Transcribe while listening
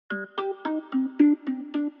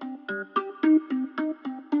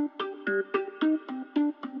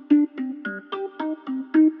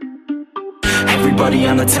Everybody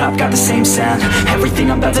on the top got the same sound.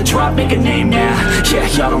 Everything I'm about to drop, make a name now. Yeah,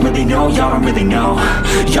 y'all don't really know, y'all don't really know.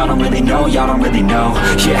 Y'all don't really know, y'all don't really know.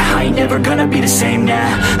 Yeah, I ain't never gonna be the same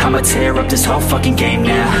now. I'ma tear up this whole fucking game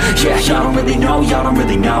now. Yeah, y'all don't really know, y'all don't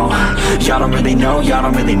really know. Y'all don't really know, y'all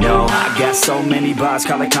don't really know. I got so many bars,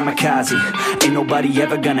 call it kamikaze. Ain't nobody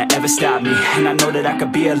ever gonna ever stop me. And I know that I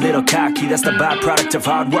could be a little cocky. That's the byproduct of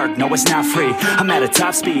hard work, no it's not free. I'm at a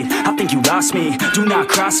top speed, I think you lost me. Do not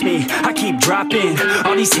cross me, I keep dropping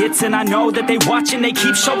all these hits and I know that they watching. They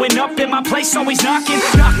keep showing up in my place, always knocking.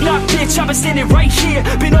 Knock, knock, bitch, I've been standing right here.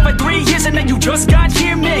 Been over 3 years and then you just got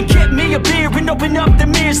here. Man, get me a beer and open up the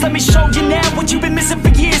mirrors. Let me show you now what you've been missing for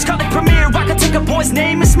years. Call it premiere, I could take a boy's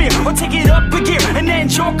name and smear, or take it up a gear and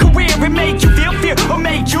end your career and make you feel fear, or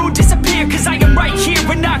make you disappear. Cause I am right here,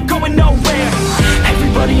 we're not going nowhere.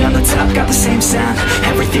 Everybody on the top got the same sound.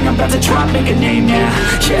 Everything I'm about to drop, make a name now.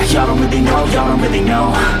 Yeah, y'all don't really know, y'all don't really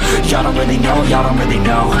know. Y'all don't really know, y'all don't really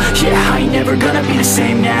know. Yeah, I ain't never gonna be the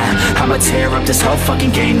same now. I'ma tear up this whole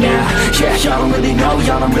fucking game now. Yeah, y'all don't really know,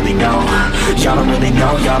 y'all don't really know. Y'all don't really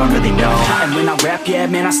know, y'all don't really know. And when I rap, yeah,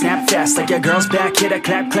 man, I snap fast. Like your girl's back, hit a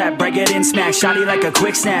clap, clap, break it in, smack. Shotty like a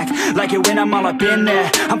quick snack, like it when I'm all up in there.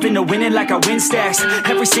 I'm finna win it like I win stacks.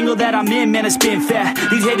 Every single that I'm in, man, it's been fat.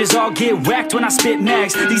 These haters all get whacked when I spit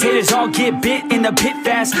max. These haters all get bit in the pit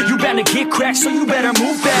fast. You better get cracked, so you better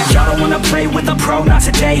move back. Y'all don't wanna play with a pro, not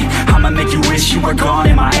today. I'ma make you wish you were gone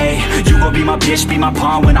in my A. You gon' be my bitch, be my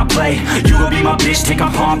pawn when I play. You gon' be my bitch, take a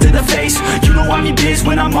palm to the face. You know I'm your biz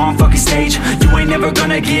when I'm on fucking stage. You ain't never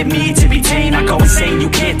gonna get me to be tame. I go insane, you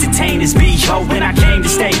can't detain this beat, yo, when I came to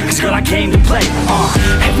stay. Cause girl, I came to play.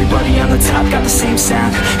 Everybody on the top got the same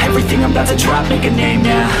sound. Everything I'm about to drop, make a name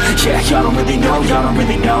now. Yeah, y'all don't really know, y'all don't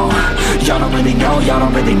really know. Y'all don't really know, y'all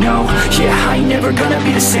don't really know. Yeah, I ain't never gonna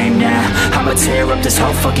be the same now. I'ma tear up this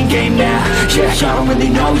whole fucking game now. Yeah, y'all don't really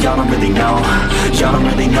know, y'all don't really know. Y'all don't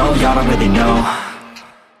really know, y'all don't really know.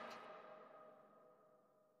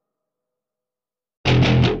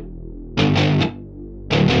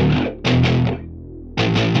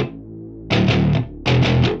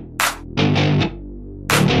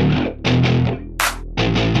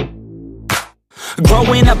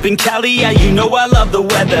 Growing up in Cali, yeah, you know I love the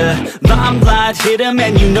weather. Limelight hit 'em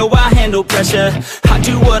and you know I handle pressure. I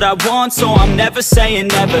do what I want, so I'm never saying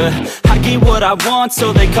never. I get what I want,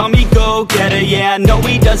 so they call me go-getter. Yeah, I know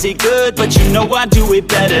he does it good, but you know I do it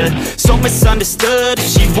better. So misunderstood, if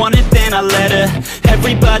she wanted then I let her.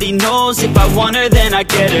 Everybody knows if I want her then I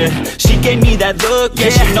get her. She gave me that look, yeah,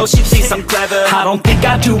 she knows she thinks I'm clever. I don't think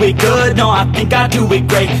I do it good, no, I think I do it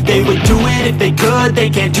great. They would do it if they could, they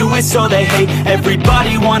can't do it so they hate.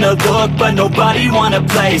 Everybody wanna look, but nobody wanna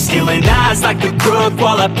play. Stealing eyes like a crook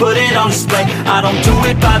while I put it on display. I don't do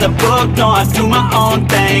it by the book, no, I do my own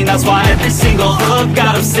thing. That's why every single hook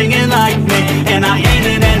got them singing like me. And I ain't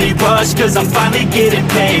in any rush, cause I'm finally getting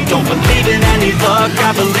paid. Don't believe in any luck,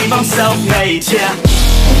 I believe I'm self-made, yeah.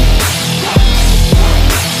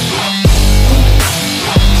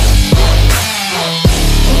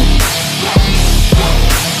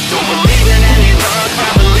 Don't believe in any luck,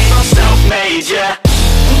 I believe I'm self-made, yeah.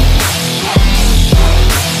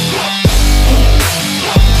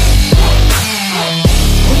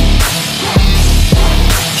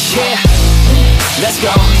 Let's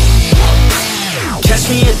go. Catch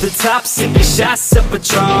me at the top, sipping shots of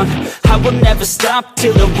Patron. I will never stop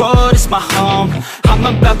till the road is my home. I'm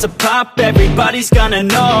about to pop, everybody's gonna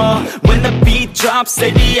know. When the beat drops,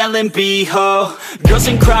 they be yelling B-ho. Girls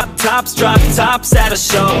in crop tops, drop tops at our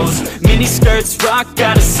shows. Mini skirts rock,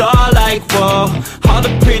 got us all like whoa. All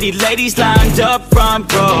the pretty ladies lined up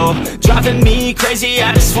front row. Driving me crazy,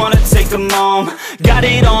 I just wanna take them home. Got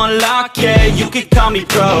it on lock, yeah, you could call me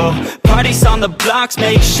pro. Parties on the blocks,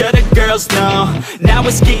 make sure the girls know. Now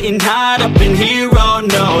it's getting hot up in here, oh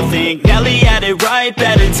no. Think Nelly had it right,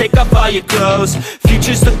 better take off all your clothes.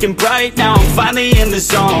 Future's looking bright, now I'm finally in the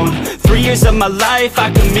zone. 3 years of my life,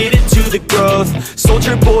 I committed to the growth.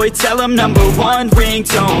 Soldier boy, tell him #1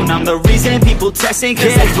 ringtone. I'm the reason people texting,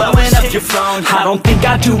 cause they're blowing up your phone. I don't think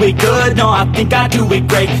I do it good, no, I think I do it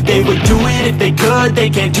great. They would do it if they could, they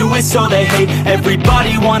can't do it so they hate.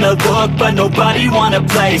 Everybody wanna look, but nobody wanna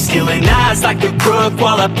play. Stealing eyes like a crook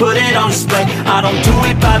while I put it on display. I don't do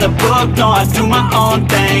it by the book, no, I do my own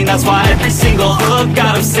thing. That's why every single hook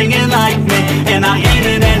got them singing like me. And I ain't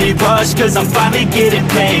in any rush, cause I'm finally getting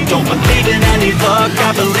paid. Don't believe in any luck,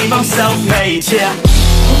 I believe I'm self-made, yeah.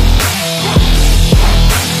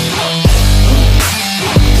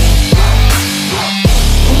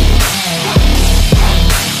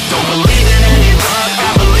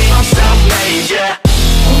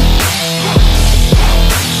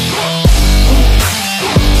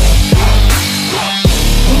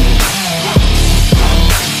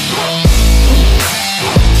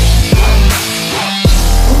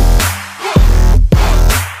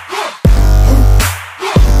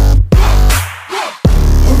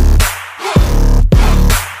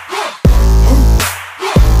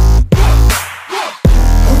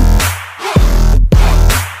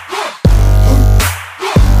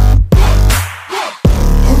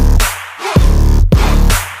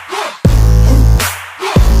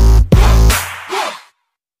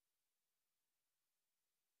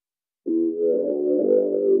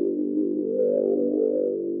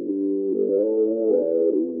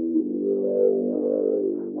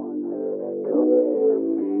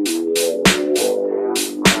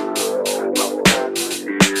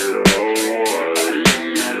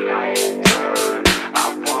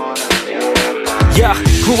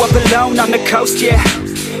 Grew up alone on the coast, yeah.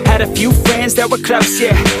 Had a few friends that were close,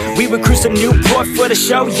 yeah. We would cruise to Newport for the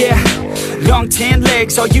show, yeah. Long tan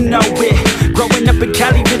legs, oh you know it. Growing up in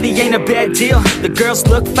Cali really ain't a bad deal. The girls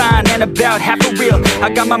look fine and about half a real. I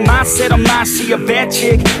got my mindset on mine, she a bad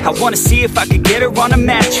chick. I wanna see if I could get her on a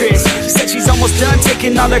mattress. She said she's almost done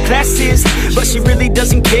taking all her classes, but she really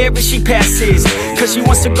doesn't care if she passes, cause she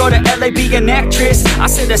wants to go to LA, be an actress. I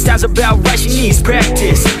said that sounds about right, she needs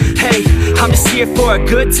practice. Hey, I'm just here for a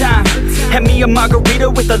good time. Had me a margarita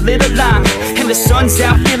with a little lime, and the sun's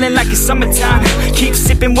out feeling like it's summertime. Keep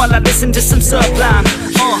sipping while I listen to some Sublime.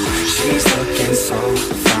 She's looking so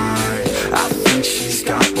fine, I think she's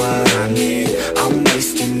got what I need. I'm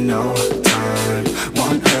wasting no time,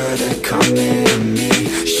 want her to come into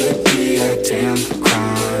me. Should be a damn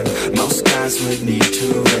crime, most guys would need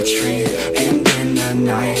to retreat. And in the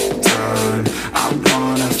night time, I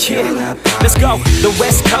wanna feel that body. Let's go, the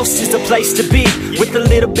West Coast is the place to be. With a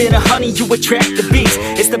little bit of honey you attract the bees.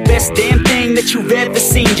 It's the best damn thing that you've ever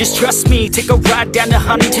seen. Just trust me, take a ride down to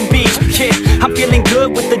Huntington Beach. Yeah, I'm feeling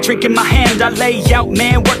good with the drink in my hand. I lay out,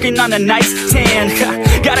 man, working on a nice tan.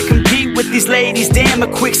 Gotta compete with these ladies, damn. A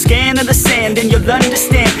quick scan of the sand and you'll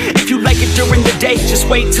understand. If you like it during the day, just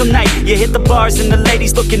wait till night. You hit the bars and the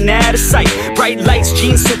ladies looking out of sight. Bright lights,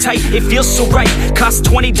 jeans so tight, it feels so right. Cost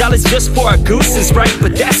 $20 just for a goose is right,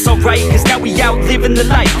 but that's alright, cause now we out living the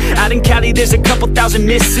life. Out in Cali there's a couple thousand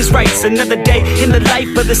Mrs. Rights. Another day in the life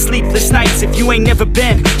of the sleepless nights. If you ain't never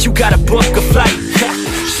been, you gotta book a flight.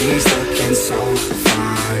 She's looking so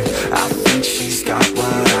fine, I think she's got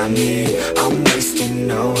what I need. I'm wasting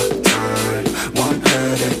no time, want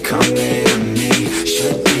her to come into me.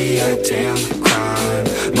 Should be a damn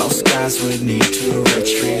crime, most guys would need to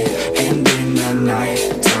retreat. And in the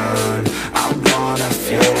night time, I wanna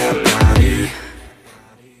feel that body.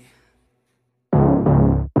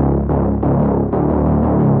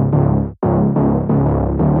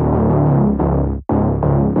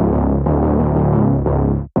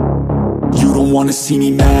 You don't wanna see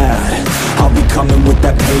me mad, I'll be coming with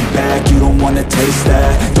that payback. You don't wanna taste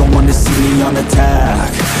that, don't wanna see me on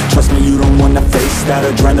attack. Trust me, you don't wanna face that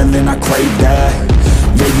adrenaline, I crave that.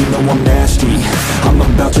 Yeah, you know I'm nasty, I'm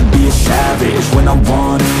about to be a savage. When I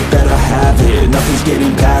want it, better have it, nothing's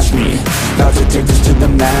getting past me. About to take this to the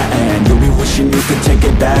mat and you'll be wishing you could take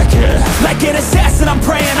it back, yeah. Like an assassin I'm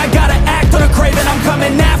praying, I gotta act on a craving. I'm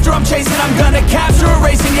coming after, I'm chasing, I'm gonna capture,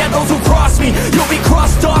 erasing. Yeah, those who cross me, you'll be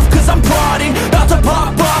crossed off, cause I'm prodding. About to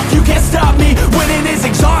pop off, you can't stop me. Winning is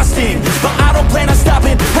exhausting, but I don't plan on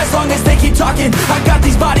stopping. As long as they keep talking, I got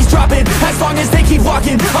these bodies dropping. As long as they keep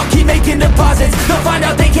walking, I'll keep making deposits. They'll find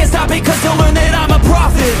out they can't stop it, cause they'll learn that I'm a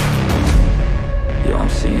prophet. Yo, I'm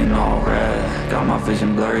seeing all red, got my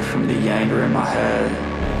vision blurry from the anger in my head.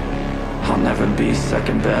 I'll never be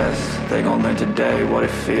second best, they gon' learn today what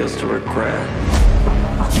it feels to regret.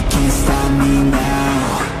 You can't stop me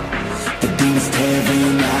now, the demons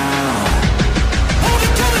tearing out. Hold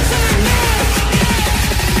it coming to the neck,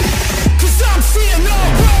 cause I'm seeing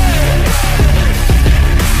all red.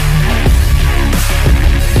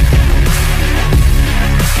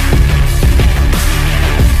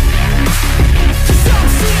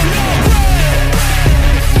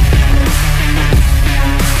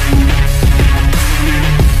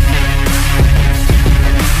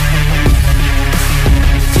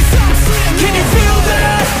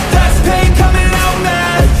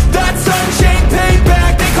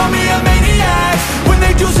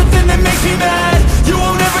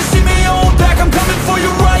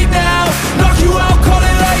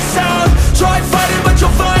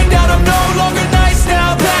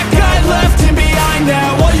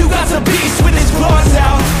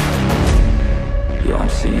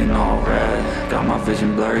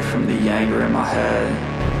 Vision blurry from the anger in my head.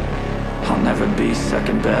 I'll never be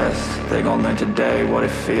second best, they gon' learn today what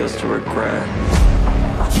it feels to regret.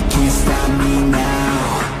 You can't stop me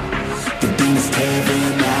now, the demons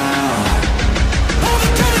tearing out. Hold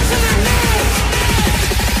it coming to the neck,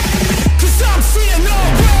 cause I'm seeing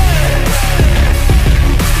all red.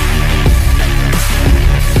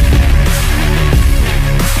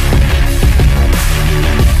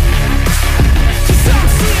 Cause I'm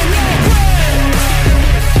seeing all red.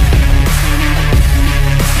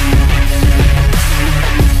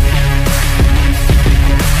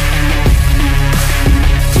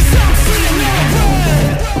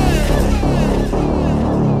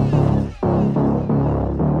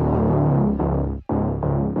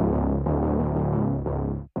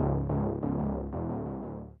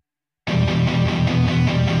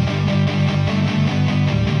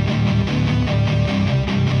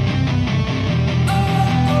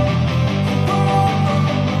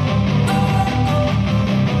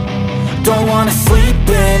 don't wanna sleep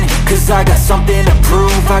in, cause I got something to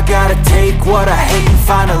prove. I gotta take what I hate and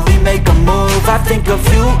finally make a move. I think of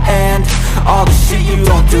you and all the shit you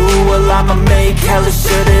don't do. Well, I'ma make hella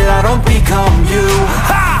sure that I don't become you.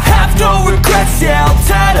 I have no regrets, yeah, I'll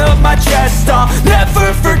tie up my chest. I'll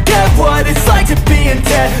never forget what it's like to be in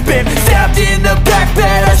debt. Been stabbed in the back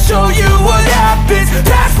bed, I'll show you what happens.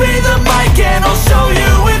 Pass me the mic and I'll show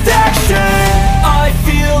you with action. I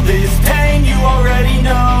feel this pain, you already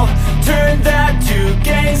know. Turn that to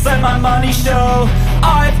gains, let my money show.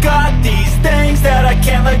 I've got these things that I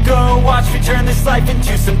can't let go. Watch me turn this life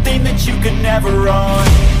into something that you could never own.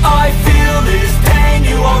 I feel this pain,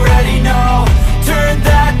 you already know. Turn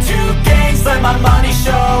that to gains, let my money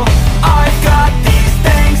show. I've got these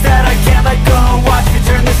things that I can't let go. Watch me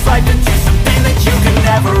turn this life into something that you could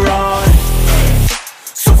never own.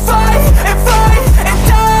 So fight and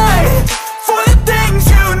die for the things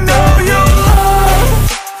you know you love.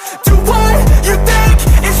 Do what you think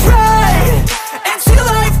is right and see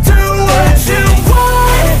life do what you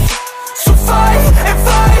want. So fight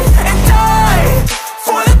and die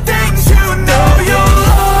for the things you know you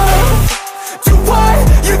love. Do what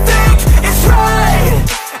you think is right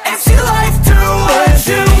and see life do what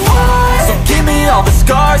you want. So give me all the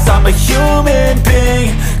scars, I'm a human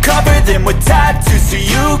being. Cover them with tattoos so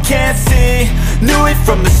you can't see. Knew it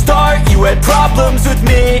from the start, you had problems with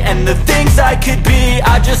me and the things I could be,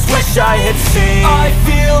 I just wish I had seen. I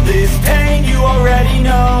feel this pain, you already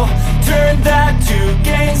know. Turn that to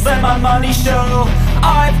gains, let my money show.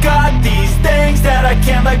 I've got these things that I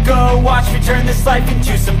can't let go. Watch me turn this life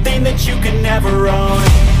into something that you could never own.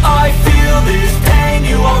 I feel this pain,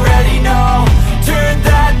 you already know. Turn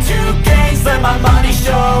that to gains, let my money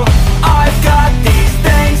show. I've got these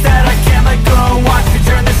things that I can't let go. Watch me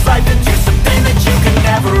turn this life into something that you can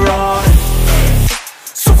never own.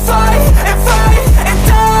 So fight and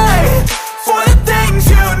die for the things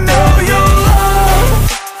you know you love.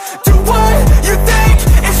 Do what you think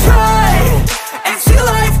is right and see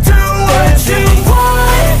life do what you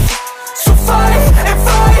want. So fight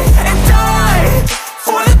and die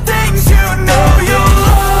for the things you know you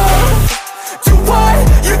love. Do what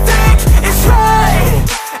you think is right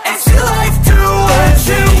and see life do what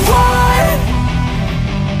you want.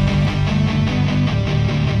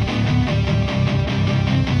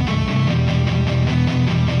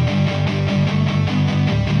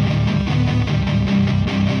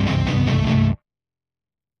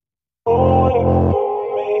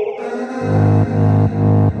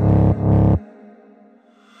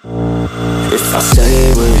 If I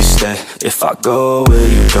stay, will you stay? If I go, will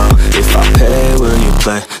you go? If I pay, will you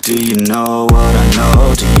play? Do you know what I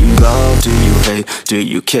know? Do you love, do you hate? Do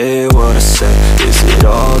you care what I say? Is it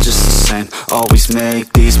all just the same? Always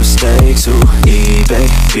make these mistakes. Ooh,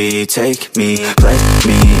 baby, take me, play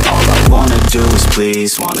me. All I wanna do is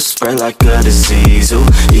please. Wanna spread like a disease. Ooh,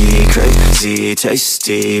 crazy,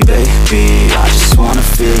 tasty, baby. I just wanna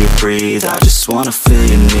feel you breathe. I just wanna feel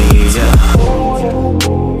your needs, yeah.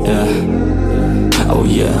 Oh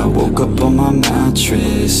yeah, I woke up on my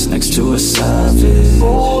mattress next to a savage.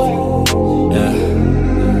 Yeah.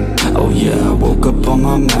 Oh yeah, I woke up on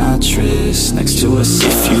my mattress next to a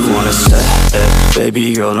savage. If you wanna stay,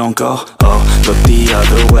 baby girl, don't go. Oh, look the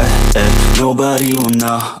other way. Nobody will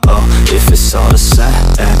know. Oh, if it's all the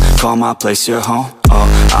same. Call my place your home. Oh,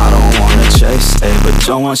 I don't wanna chase, but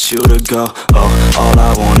don't want you to go. Oh, all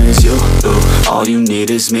I want is you. Ooh, all you need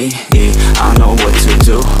is me. I know what to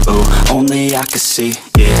do. Ooh, only I can see.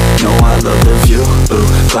 Yeah, know I love the view. Ooh,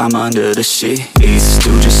 climb under the sheets.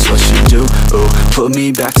 Do just what you do. Ooh, put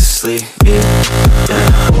me back to sleep. Yeah.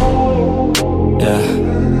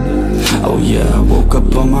 Oh yeah, I woke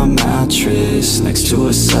up on my mattress next to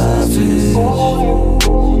a savage.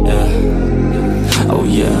 Yeah. Oh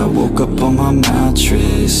yeah, I woke up on my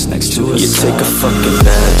mattress next to a savage. You take a fucking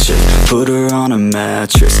bad chick, put her on a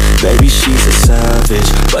mattress. Baby, she's a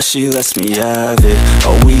savage, but she lets me have it.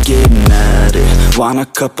 Oh, we getting at it, want a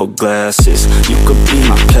couple glasses. You could be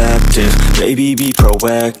my captive, baby, be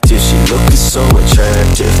proactive. She looking so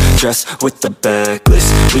attractive, dressed with the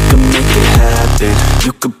backlist. We can make it happen,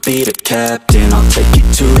 you could be the captain. I'll take you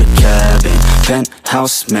to the cabin,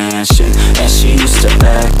 penthouse mansion. And she used to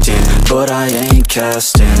acting, but I ain't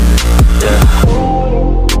casting.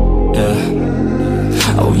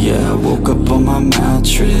 Oh yeah, I woke up on my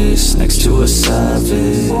mattress next to a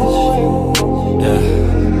savage.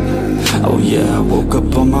 Oh yeah. yeah, I woke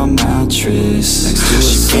up on my mattress next to a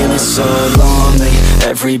She feeling so lonely,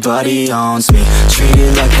 everybody owns me,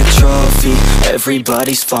 treated like a trophy,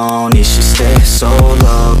 everybody's phony. She stays so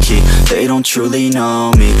low-key, they don't truly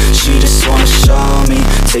know me. She just wanna show me,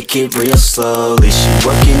 take it real slowly. She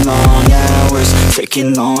working long hours,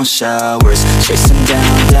 taking long showers, chasing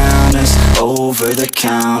down downers over the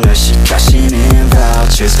counter. She cashing in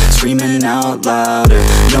vouchers, screaming out louder,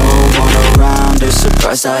 no one around her,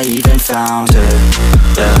 surprised I even found her.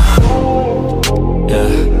 Yeah,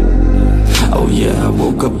 yeah. Oh yeah, I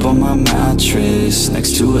woke up on my mattress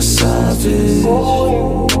next to a savage.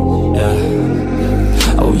 Yeah.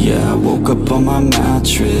 Oh yeah, I woke up on my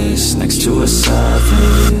mattress next to a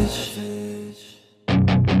savage.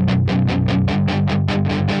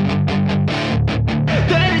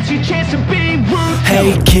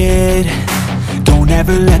 Hey kid, don't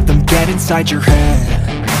ever let them get inside your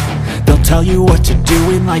head. They'll tell you what to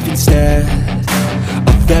do in life instead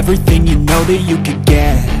of everything you know that you could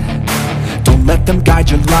get. Don't let them guide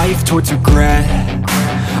your life towards regret.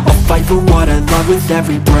 I'll fight for what I love with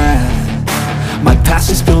every breath. My past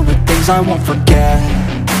is filled with things I won't forget.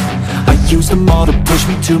 I use them all to push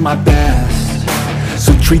me to my best.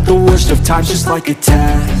 So treat the worst of times just like a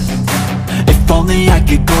test. If only I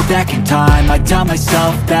could go back in time, I'd tell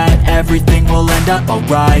myself that everything will end up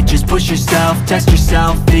alright. Just push yourself, test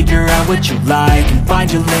yourself, figure out what you like, and find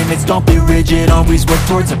your limits, don't be rigid, always work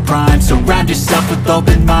towards a prime. Surround yourself with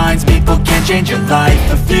open minds, people can change your life.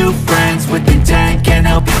 A few friends with intent can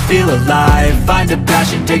help you feel alive. Find a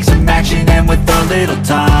passion, take some action, and with a little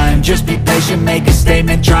time, just be patient, make a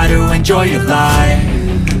statement, try to enjoy your life.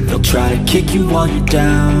 They'll try to kick you while you're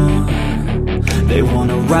down, they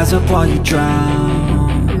wanna rise up while you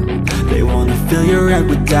drown. They wanna fill your head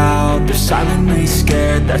with doubt, they're silently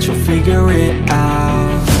scared that you'll figure it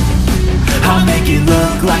out. I'll make it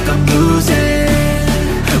look like I'm losing,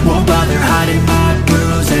 won't bother hiding my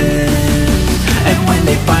bruises. And when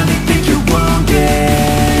they finally think you're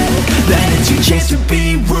wounded, then it's your chance to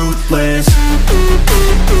be ruthless.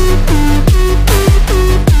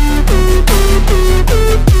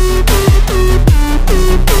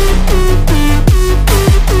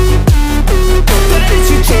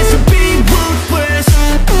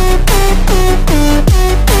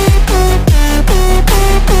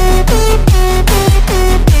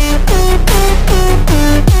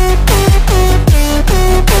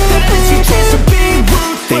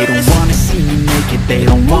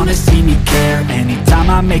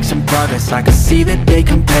 Make some progress, I can see that they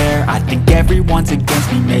compare. I think everyone's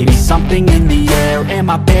against me, maybe something in the air. Am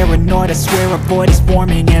I paranoid? I swear a void is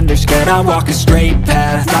forming and they're scared I walk a straight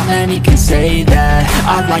path. Not many can say that.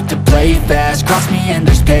 I like to play fast, cross me and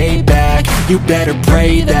there's payback. You better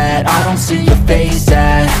pray that I don't see your face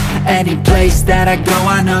at any place that I go.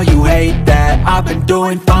 I know you hate that. I've been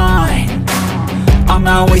doing fine, I'm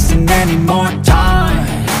not wasting any more time.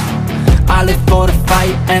 I live for the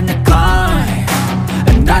fight and the climb,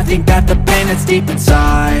 and I think that the pain that's deep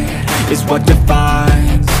inside is what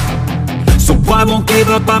defines. So I won't give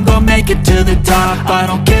up, I'm gonna make it to the top. I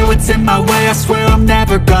don't care what's in my way, I swear I'm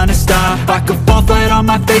never gonna stop. I could fall flat on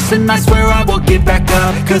my face and I swear I will get back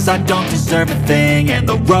up, cause I don't deserve a thing and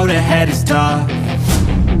the road ahead is tough.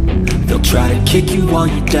 They'll try to kick you while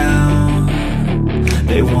you're down,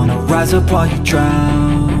 they wanna rise up while you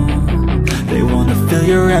drown. They wanna fill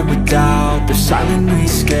your head with doubt, they're silently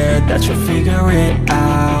scared that you'll figure it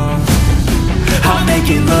out. I'll make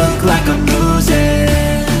it look like I'm losing,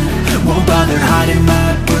 won't bother hiding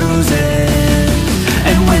my bruises.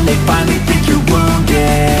 And when they finally think you're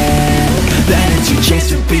wounded, then it's your chance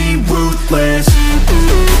to be ruthless.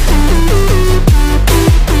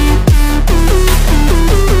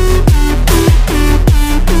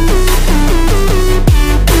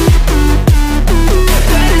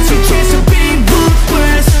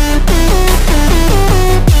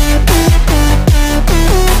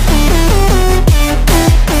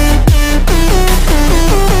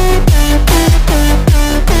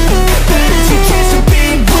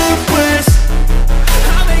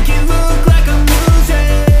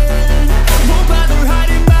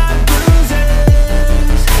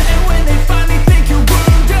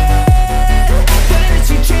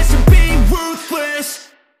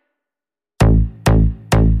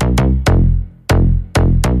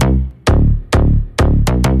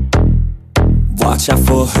 Watch out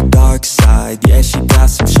for her dark side, yeah, she got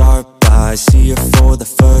some sharp eyes. See her for the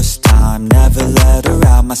first time, never let her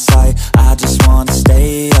out my sight. I just wanna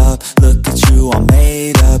stay up, look at you all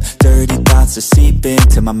made up. Dirty thoughts are seep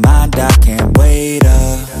into my mind, I can't wait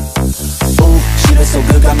up. Ooh, she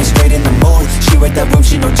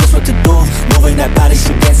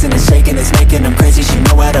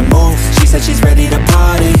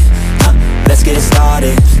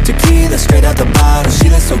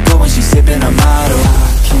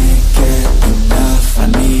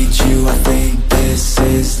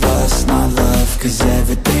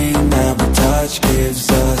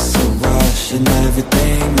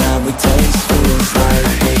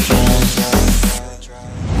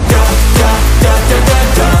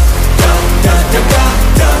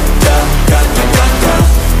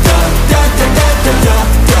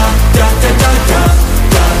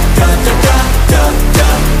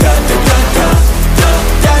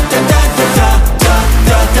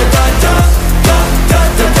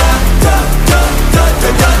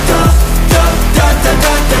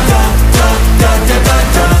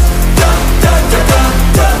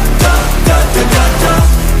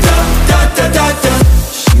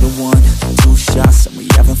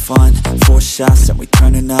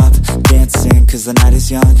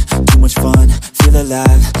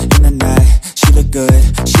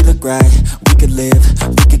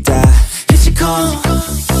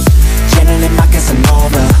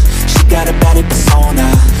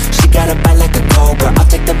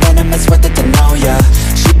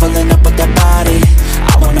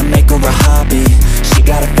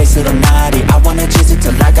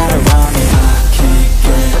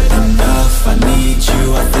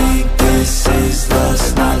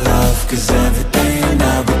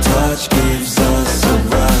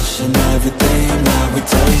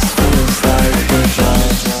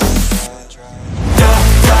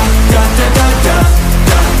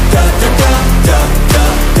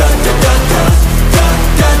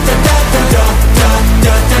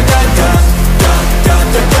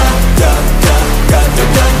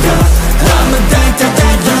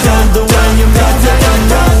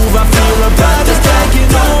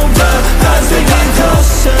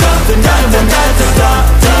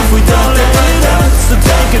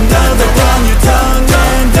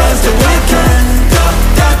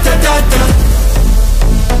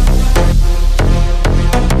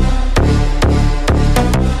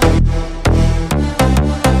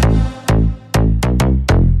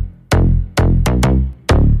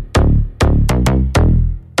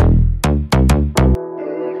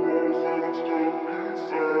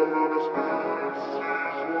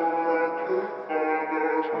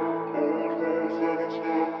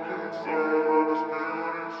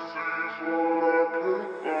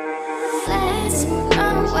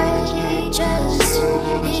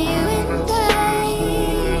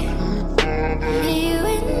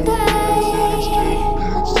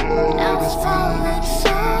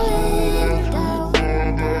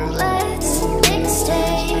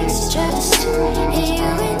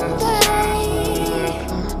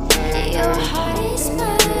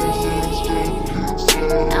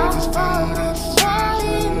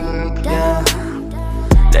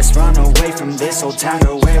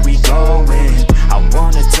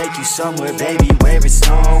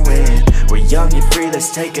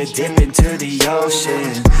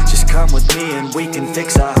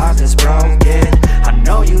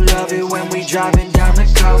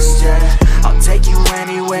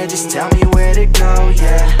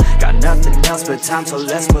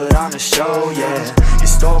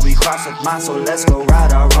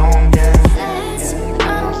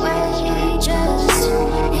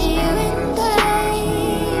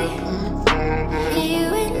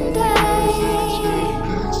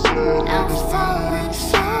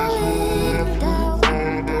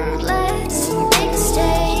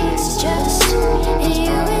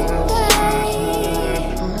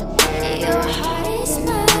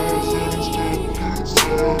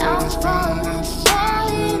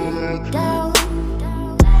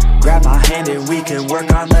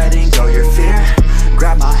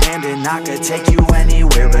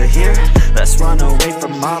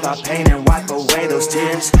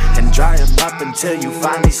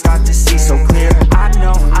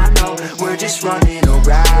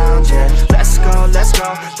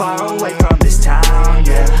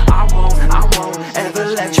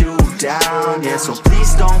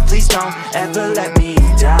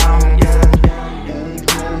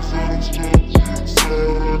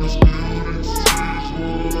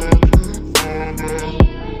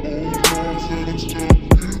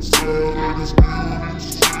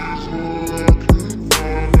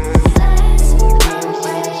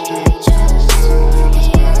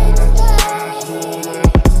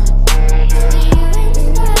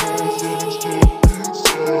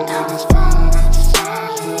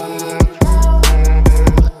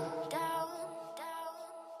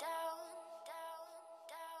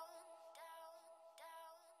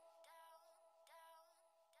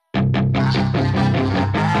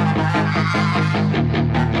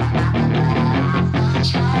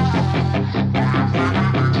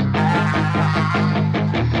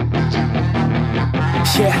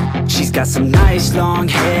She's got some nice long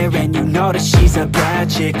hair, and you know that she's a bad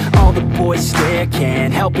chick. All the boys stare,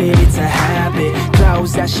 can't help it, it's a habit.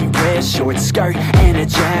 Clothes that she wears, short skirt and a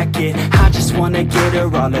jacket. I just wanna get her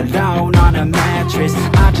all alone on a mattress.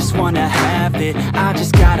 I just wanna have it, I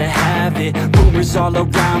just gotta have it. Rumors all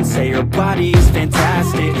around say her body is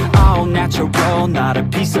fantastic. All natural, not a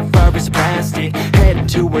piece of fur is plastic. Head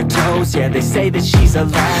to her toes, yeah, they say that she's a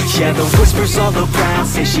latch. Yeah, the whispers all around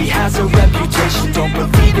say she has a reputation. Don't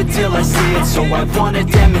believe it till I see it, so I want a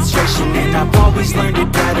demonstration. And I've always learned it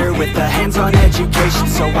better with a hands-on education.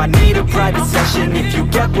 So I need a private session if you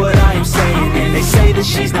get what I am saying. And they say that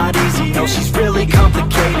she's not easy, no, she's really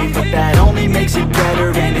complicated, but that only makes it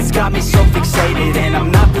better, and it's got me so fixated. And I'm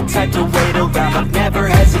not the type to wait around, I've never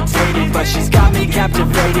hesitated, but she's got me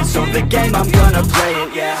captivated, so the game, I'm gonna play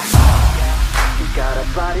it, yeah. She got a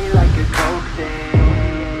body like a coke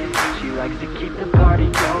thing. She likes to keep the party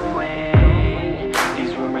going.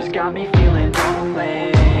 These rumors got me feeling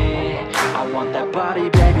lonely. I want that body,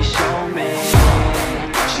 baby, show me.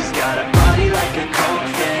 She's got a body like a coke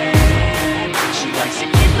thing. She likes to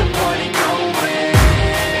keep the party going.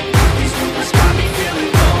 These rumors got me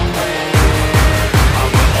feeling lonely. I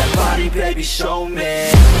want that body, baby, show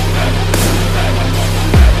me.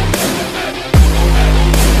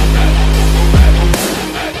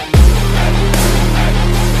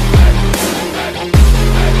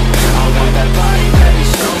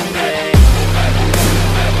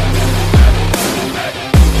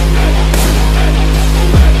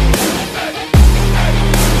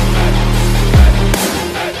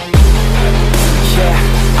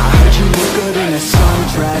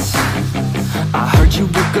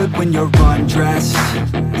 When you're undressed,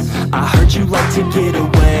 I heard you like to get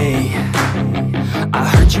away. I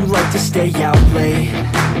heard you like to stay out late.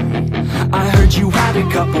 I heard you had a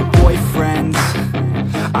couple boyfriends.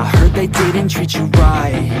 I heard they didn't treat you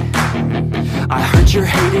right. I heard you're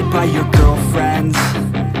hated by your girlfriends,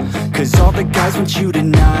 'cause all the guys want you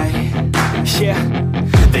tonight. Yeah,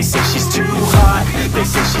 they say she's too hot, they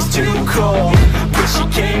say she's too cold. Where she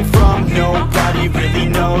came from, nobody really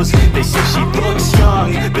knows. They say she looks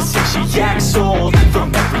young, but say she acts old.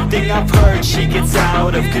 From everything I've heard, she gets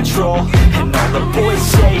out of control. And all the boys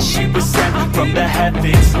say she was sent from the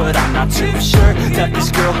heavens, but I'm not too sure that this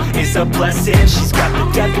girl is a blessing. She's got the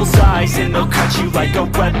devil's eyes, and they'll cut you like a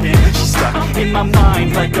weapon. She's stuck in my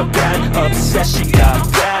mind like a bad obsession.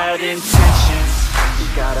 Got bad intentions. She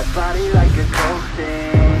got a body like a coke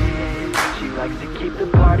thing. She likes to keep the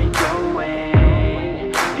party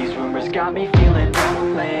going. These rumors got me feeling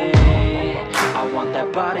lonely. I want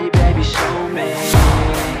that body, baby, show me.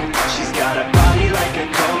 She's got a body like a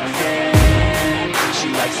coke thing. She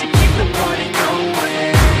likes to keep the party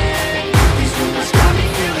going. These rumors got me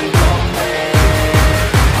feeling lonely.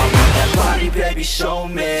 I want that body, baby, show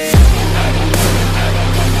me.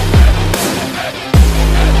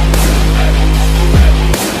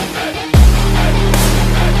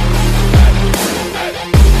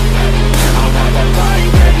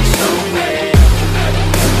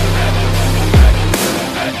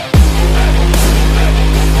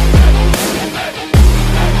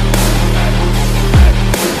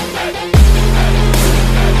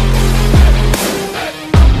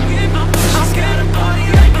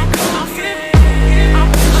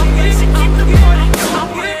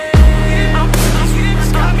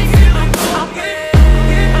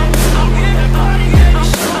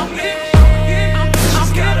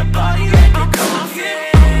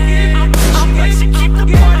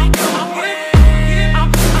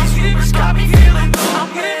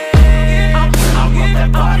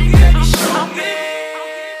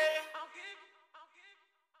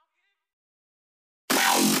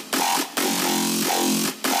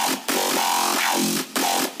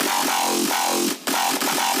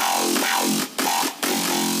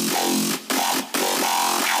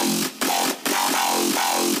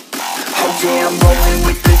 Yeah, I'm rolling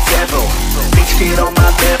with the devil. Bitch, get on my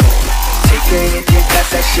level. Take a hit, then pass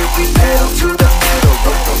that shit, we pedal to the metal.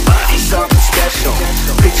 Your body's something special.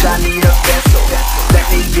 Bitch, I need a vessel. Let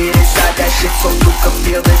me get inside that shit so you can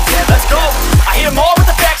feel the devil. Let's go! I hit them all with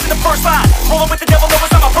the facts in the first line. Rolling with the devil, no, it's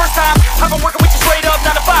not my first time. I've been working with you straight up,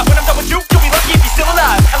 9 to 5. When I'm done with you, you'll be lucky if you're still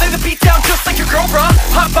alive. I lay the beat down just like your girl, bruh.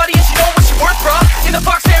 Hot body and she know what she worth, bruh. In the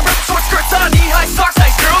box and ripping short skirts on, knee-high socks,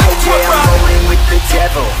 nice girl. Oh yeah, I'm rolling with the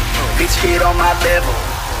devil. Bitch, get on my level.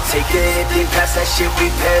 Take a hit, then pass that shit, we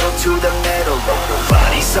pedal to the metal. Your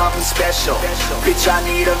body's something special. Bitch, I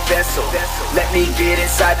need a vessel. Let me get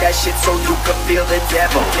inside that shit so you can feel the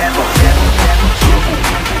devil. Devil, devil, devil, devil.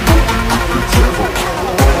 Devil,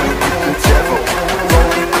 devil,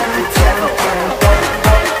 rolling with the devil.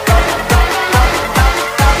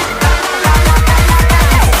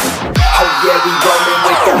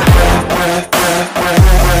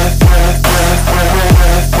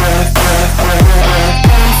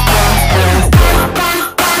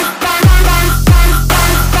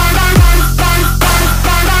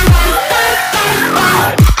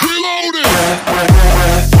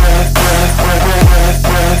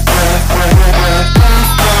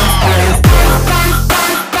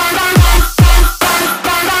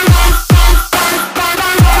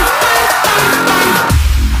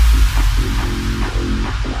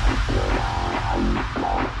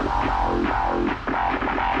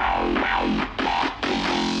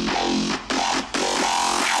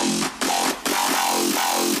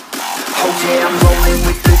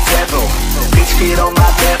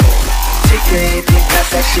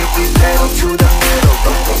 shit, we pedal to the metal.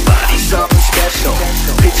 Body something special,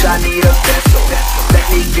 bitch, I need a vessel. Let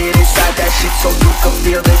me get inside that shit so you can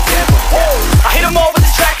feel the devil. I hit them all with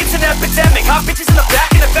this track, it's an epidemic. Hot bitches in the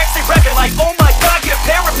back and effects they reppin' like, oh my god, get a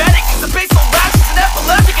paramedic. Cause the bass so loud, she's an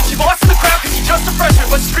epileptic. And she lost in the crowd cause she's just a freshman,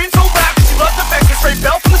 but she screams so loud cause she loves the facts. Straight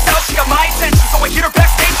belle from the south, she got my attention, so I hit her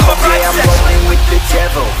backstage to a private I'm section. rolling with the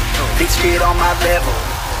devil, bitch, get on my level.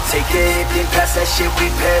 Take a hit, then pass that shit,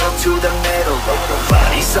 we pedal to the metal.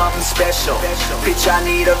 Body something special, bitch, I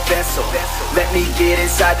need a vessel. Let me get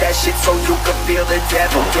inside that shit so you can feel the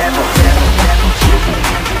devil. Devil, devil, devil, devil,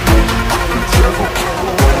 devil,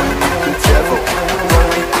 devil, devil,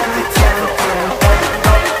 devil.